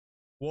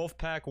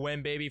Wolfpack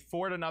win, baby.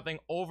 4-0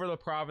 over the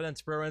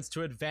Providence Bruins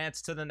to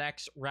advance to the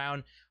next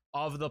round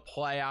of the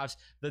playoffs,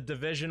 the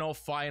divisional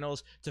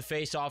finals, to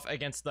face off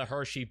against the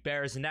Hershey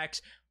Bears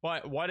next.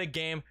 But what a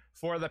game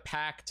for the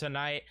Pack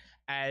tonight,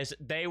 as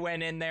they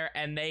went in there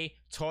and they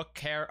took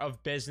care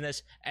of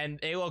business and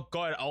they look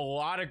good. A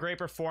lot of great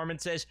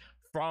performances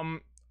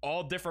from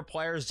all different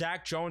players.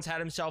 Zach Jones had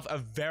himself a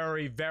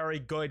very, very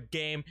good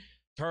game.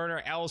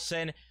 Turner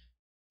Elson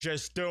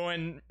just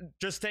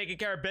taking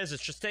care of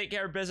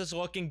business,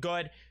 looking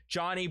good.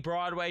 Johnny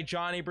Broadway,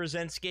 Johnny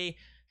Brzezinski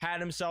had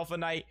himself a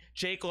night.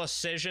 Jake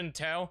Lecision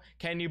too.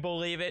 Can you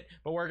believe it?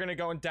 But we're going to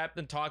go in depth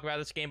and talk about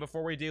this game.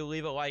 Before we do,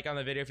 leave a like on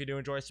the video if you do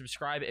enjoy.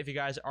 Subscribe if you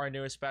guys are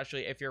new,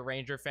 especially if you're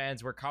Ranger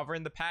fans. We're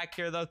covering the Pack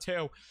here though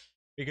too,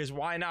 because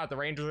why not? The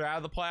Rangers are out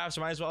of the playoffs,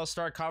 so might as well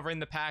start covering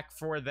the Pack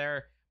for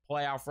their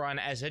playoff run,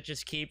 as it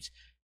just keeps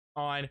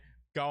on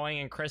going.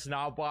 And Chris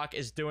Knobloch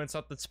is doing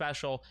something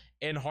special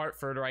in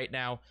Hartford right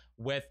now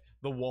with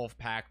the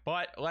Wolfpack.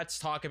 But let's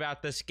talk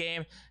about this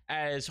game,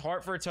 as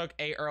Hartford took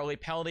a early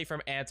penalty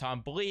from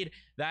Anton Bleed.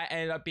 That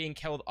ended up being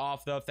killed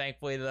off though.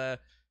 Thankfully, the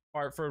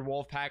Hartford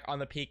Wolfpack on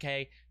the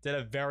PK did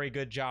a very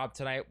good job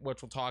tonight,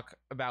 which we'll talk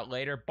about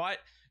later. But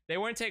they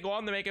wouldn't take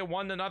long to make it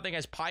 1-0,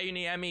 as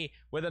Payuniemi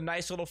with a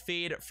nice little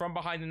feed from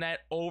behind the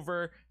net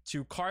over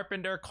to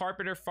Carpenter.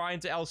 Carpenter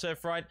finds Elsa in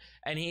front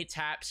and he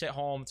taps it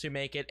home to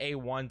make it a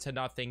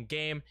 1-0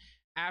 game.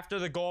 After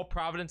the goal,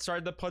 Providence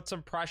started to put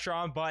some pressure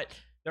on, but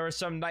there were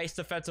some nice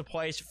defensive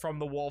plays from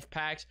the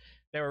Wolfpacks.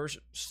 They were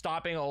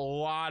stopping a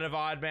lot of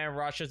odd man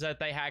rushes that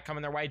they had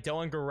coming their way.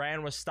 Dylan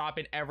Garan was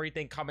stopping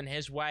everything coming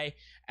his way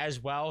as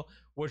well,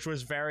 which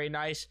was very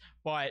nice.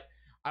 But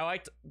I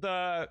liked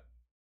the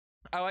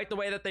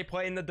way that they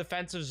play in the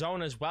defensive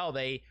zone as well.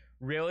 They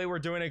really were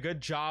doing a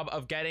good job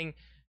of getting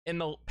in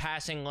the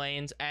passing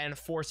lanes and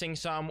forcing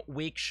some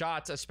weak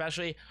shots,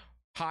 especially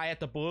high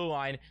at the blue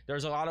line.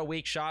 There's a lot of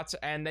weak shots,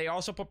 and they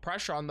also put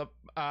pressure on the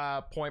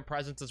point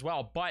presence as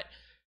well. But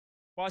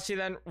Bussy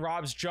then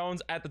robs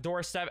Jones at the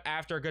doorstep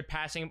after a good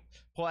passing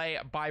play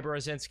by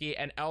Brzezinski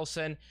and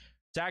Elson.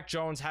 Zach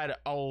Jones had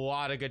a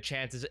lot of good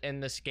chances in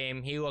this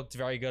game. He looked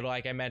very good,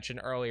 like I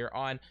mentioned earlier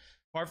on.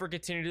 Hartford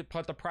continued to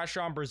put the pressure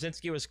on.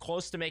 Brzezinski was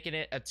close to making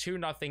it a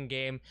 2-0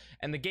 game,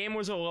 and the game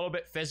was a little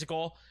bit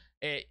physical.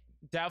 It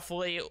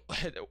definitely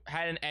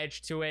had an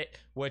edge to it,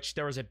 which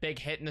there was a big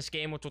hit in this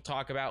game, which we'll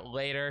talk about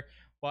later.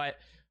 But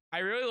I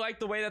really liked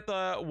the way that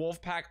the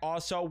Wolfpack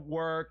also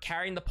were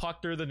carrying the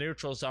puck through the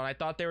neutral zone. I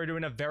thought they were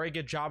doing a very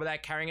good job of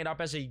that, carrying it up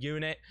as a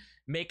unit,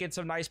 making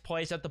some nice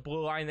plays at the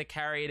blue line to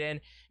carry it in,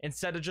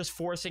 instead of just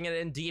forcing it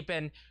in deep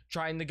and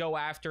trying to go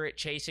after it,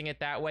 chasing it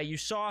that way. You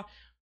saw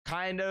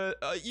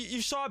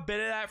you saw a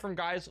bit of that from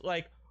guys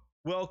like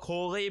Will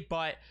Cooley,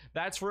 but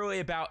that's really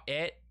about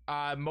it.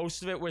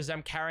 Most of it was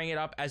them carrying it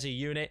up as a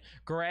unit.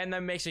 Garan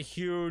then makes a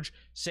huge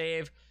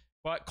save,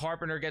 but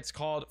Carpenter gets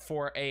called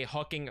for a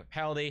hooking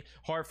penalty.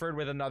 Hartford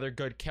with another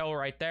good kill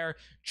right there.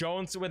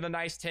 Jones with a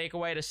nice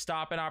takeaway to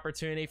stop an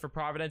opportunity for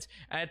Providence.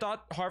 And I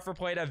thought Hartford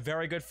played a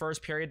very good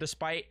first period,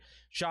 despite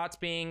shots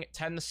being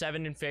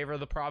 10-7 in favor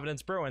of the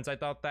Providence Bruins. I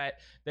thought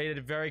that they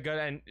did very good,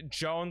 and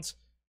Jones,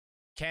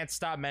 can't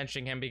stop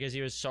mentioning him because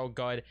he was so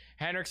good.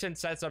 Henriksen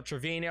sets up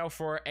Trevino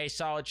for a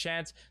solid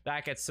chance.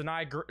 That gets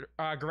denied.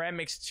 Graham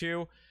makes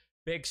two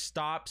big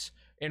stops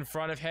in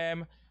front of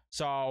him.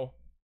 So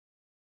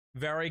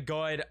very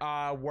good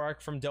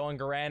work from Dylan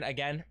Garan.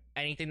 Again,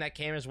 anything that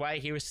came his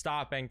way, he was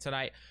stopping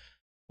tonight.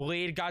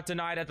 Bleed got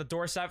denied at the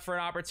doorstep for an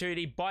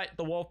opportunity, but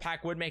the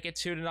Wolfpack would make it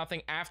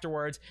 2-0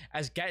 afterwards,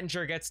 as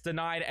Gettinger gets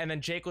denied, and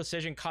then Jake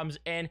Lecision comes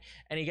in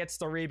and he gets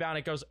the rebound.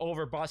 It goes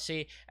over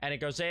Bussy and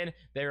it goes in.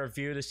 They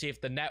review to see if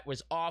the net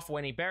was off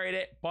when he buried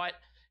it, but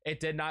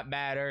it did not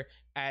matter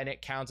and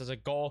it counts as a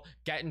goal.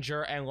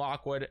 Gettinger and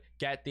Lockwood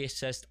get the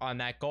assist on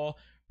that goal.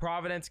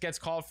 Providence gets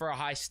called for a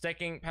high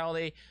sticking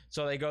penalty,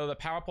 so they go to the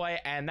power play,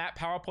 and that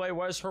power play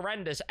was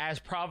horrendous, as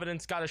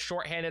Providence got a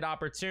shorthanded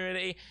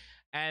opportunity.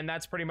 And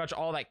that's pretty much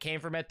all that came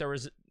from it. There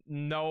was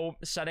no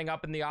setting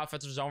up in the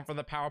offensive zone for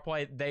the power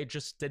play. They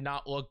just did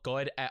not look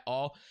good at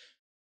all.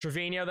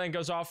 Trevino then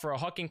goes off for a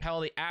hooking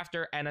penalty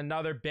after, and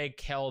another big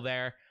kill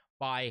there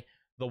by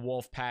the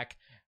Wolfpack.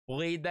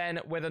 Bleed then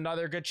with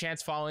another good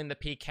chance following the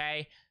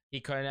PK. He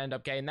couldn't end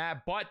up getting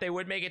that, but they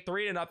would make it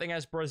 3-0,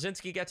 as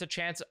Brzezinski gets a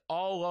chance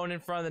all alone in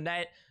front of the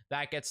net.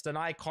 That gets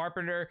denied.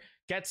 Carpenter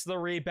gets the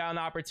rebound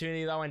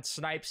opportunity though and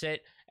snipes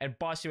it, and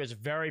Bussy was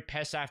very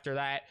pissed after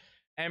that.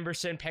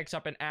 Emberson picks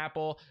up an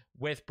apple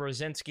with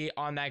Brzezinski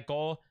on that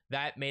goal.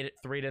 That made it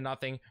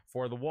 3-0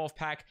 for the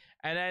Wolfpack.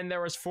 And then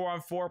there was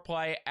 4-on-4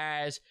 play,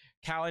 as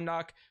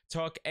Kalinuk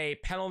took a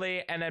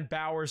penalty and then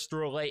Bowers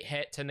threw a late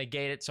hit to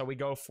negate it. So we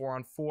go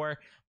 4-on-4.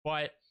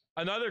 But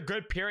another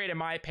good period, in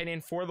my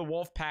opinion, for the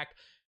Wolfpack.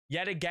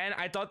 Yet again,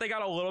 I thought they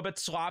got a little bit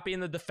sloppy in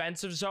the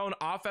defensive zone.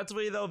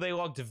 Offensively, though, they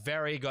looked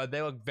very good.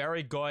 They looked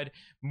very good,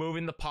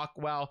 moving the puck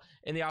well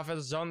in the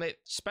offensive zone. They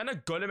spent a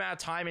good amount of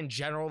time in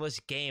general this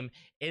game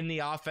in the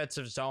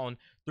offensive zone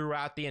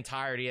throughout the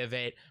entirety of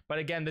it. But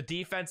again, the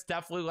defense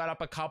definitely let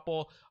up a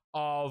couple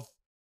of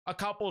a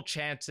couple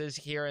chances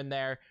here and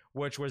there,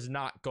 which was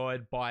not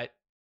good, but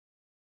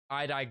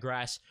I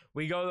digress.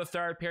 We go to the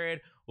third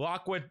period.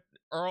 Lockwood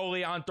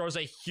early on throws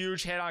a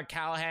huge hit on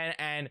Callahan,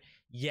 and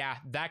yeah,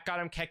 that got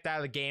him kicked out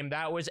of the game.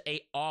 That was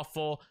a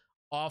awful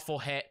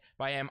hit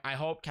by him. I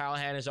hope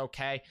Callahan is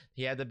okay.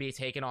 He had to be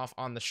taken off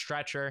on the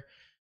stretcher.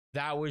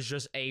 That was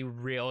just a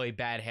really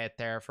bad hit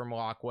there from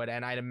Lockwood,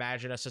 and I'd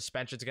imagine a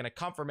suspension is going to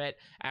come from it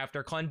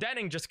after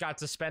Clendenning just got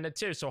suspended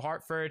too. So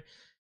Hartford,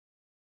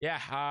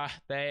 yeah,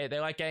 they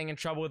like getting in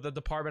trouble with the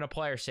Department of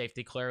Player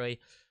Safety, clearly.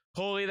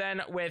 Coley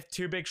then with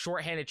two big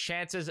shorthanded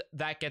chances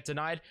that get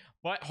denied,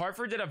 but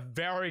Hartford did a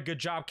very good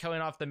job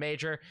killing off the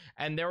major,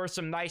 and there were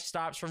some nice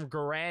stops from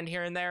Garand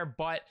here and there,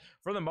 but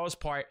for the most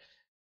part,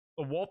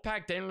 the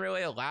Wolfpack didn't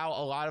really allow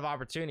a lot of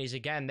opportunities.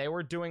 Again, they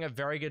were doing a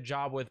very good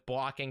job with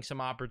blocking some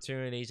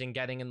opportunities and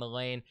getting in the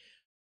lanes.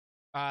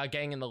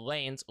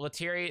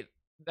 Lettieri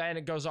then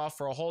it goes off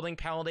for a holding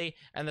penalty,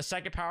 and the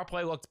second power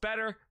play looked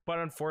better, but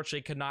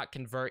unfortunately could not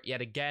convert yet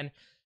again.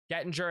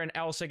 Gettinger and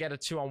Elsa get a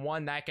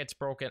 2-on-1. That gets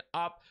broken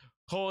up.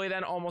 Coley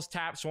then almost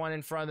taps one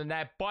in front of the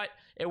net, but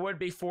it would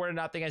be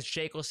 4-0 as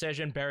Jake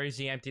Lecision buries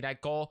the empty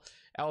net goal.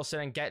 Elson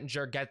and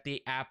Gettinger get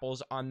the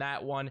apples on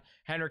that one.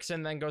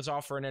 Henriksen then goes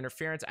off for an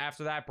interference.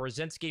 After that,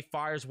 Brzezinski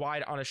fires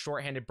wide on a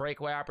shorthanded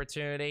breakaway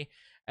opportunity,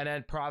 and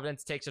then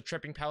Providence takes a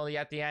tripping penalty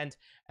at the end,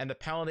 and the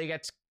penalty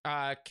gets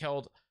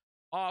killed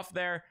off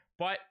there,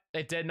 but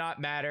it did not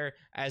matter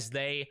as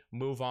they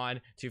move on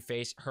to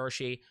face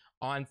Hershey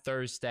on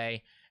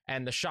Thursday.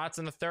 And the shots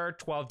in the third,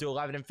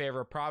 12-11 in favor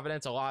of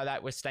Providence. A lot of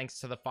that was thanks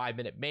to the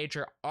 5-minute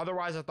major.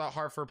 Otherwise, I thought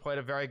Hartford played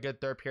a very good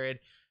third period.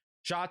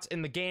 Shots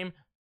in the game,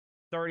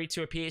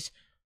 32 apiece.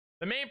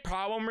 The main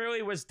problem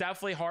really was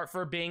definitely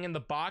Hartford being in the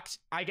box.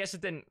 I guess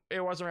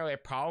it wasn't really a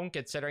problem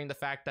considering the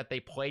fact that they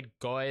played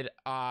good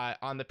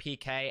on the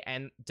PK,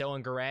 and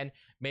Dylan Guerin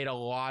made a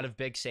lot of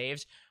big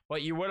saves.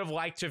 But you would have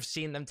liked to have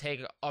seen them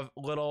take a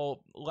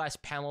little less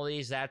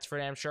penalties, that's for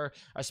damn sure.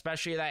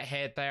 Especially that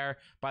hit there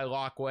by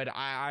Lockwood.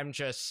 I'm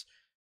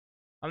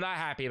not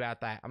happy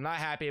about that. I'm not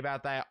happy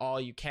about that at all.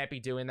 You can't be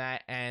doing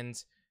that, and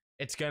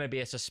it's going to be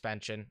a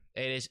suspension.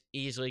 It is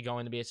easily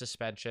going to be a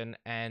suspension,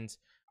 and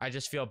I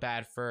just feel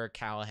bad for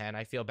Callahan.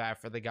 I feel bad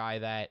for the guy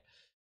that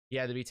he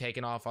had to be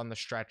taken off on the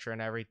stretcher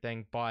and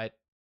everything, but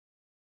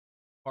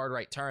hard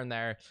right turn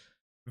there.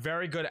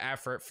 Very good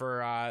effort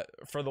for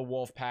the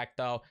Wolfpack,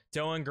 though.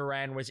 Dylan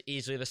Guerin was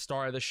easily the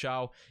star of the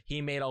show. He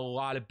made a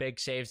lot of big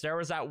saves. There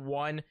was that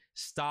one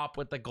stop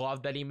with the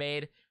glove that he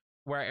made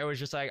where it was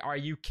just like, are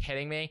you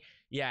kidding me?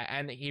 Yeah,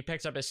 and he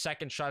picks up his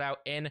second shutout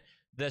in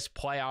this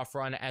playoff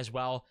run as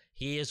well.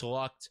 He has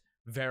looked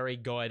very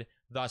good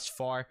thus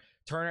far.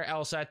 Turner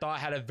Elson, I thought,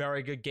 had a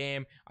very good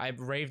game. I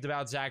raved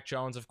about Zach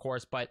Jones, of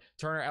course, but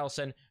Turner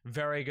Elson,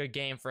 very good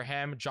game for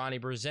him. Johnny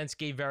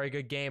Brzezinski, very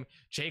good game.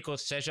 Jake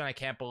Lecision, I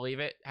can't believe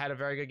it, had a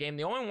very good game.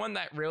 The only one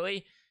that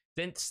really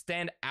didn't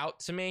stand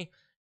out to me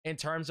in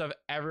terms of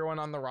everyone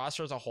on the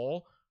roster as a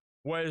whole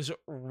was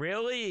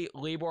really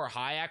Libor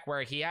Hayek,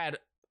 where he had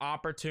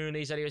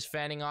opportunities that he was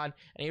fanning on,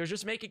 and he was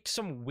just making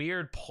some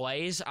weird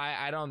plays.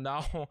 I don't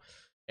know.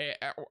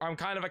 I'm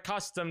kind of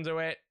accustomed to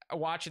it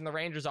watching the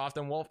Rangers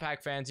often.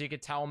 Wolfpack fans, you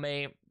could tell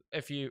me,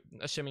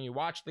 assuming you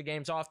watch the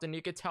games often,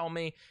 you could tell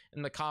me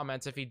in the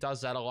comments if he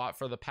does that a lot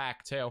for the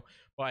Pack too.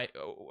 But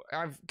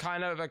I'm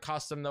kind of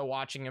accustomed to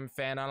watching him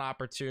fan on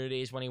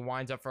opportunities when he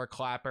winds up for a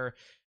clapper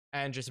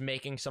and just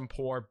making some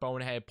poor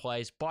bonehead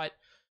plays. But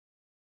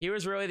he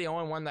was really the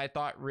only one that I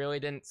thought really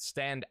didn't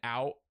stand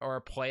out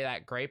or play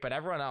that great. But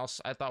everyone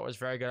else I thought was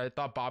very good. I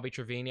thought Bobby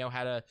Trevino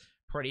had a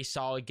pretty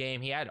solid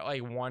game. He had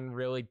like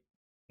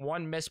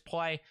one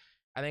misplay.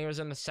 I think it was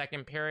in the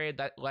second period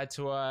that led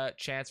to a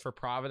chance for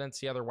Providence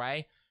the other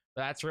way.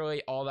 But that's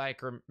really all that I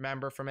can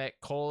remember from it.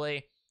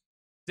 Coley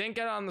didn't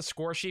get on the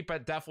score sheet,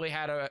 but definitely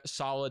had a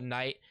solid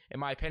night, in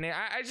my opinion.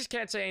 I just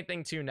can't say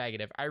anything too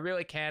negative. I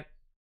really can't.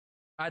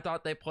 I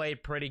thought they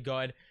played pretty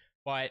good,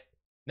 but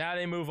now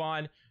they move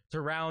on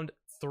to round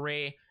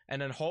 3,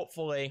 and then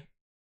hopefully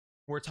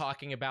we're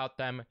talking about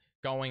them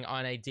going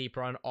on a deep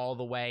run all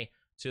the way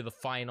to the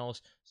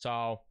finals.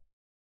 So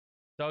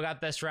still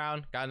got this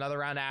round, got another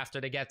round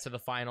after to get to the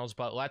finals,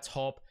 but let's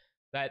hope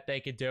that they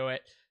could do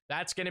it.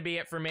 That's going to be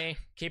it for me.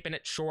 Keeping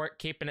it short,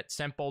 keeping it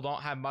simple.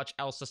 Don't have much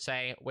else to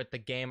say with the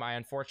game. I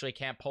unfortunately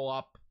can't pull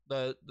up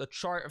the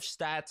chart of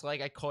stats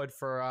like I could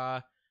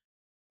for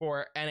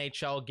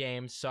NHL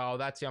games, so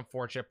that's the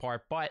unfortunate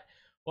part. But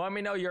let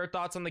me know your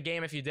thoughts on the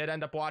game if you did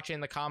end up watching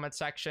in the comment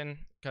section,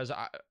 because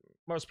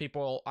most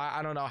people,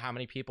 I don't know how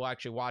many people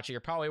actually watch it.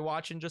 You're probably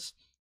watching just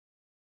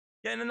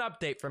getting an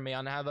update from me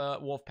on how the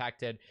Wolfpack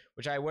did,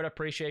 which I would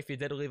appreciate if you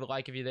did leave a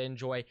like if you did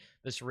enjoy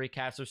this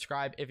recap.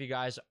 Subscribe if you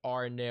guys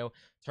are new.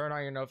 Turn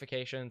on your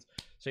notifications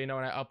so you know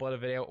when I upload a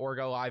video or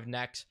go live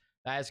next.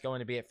 That is going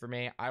to be it for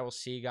me. I will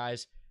see you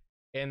guys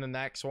in the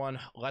next one.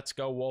 Let's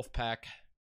go Wolfpack.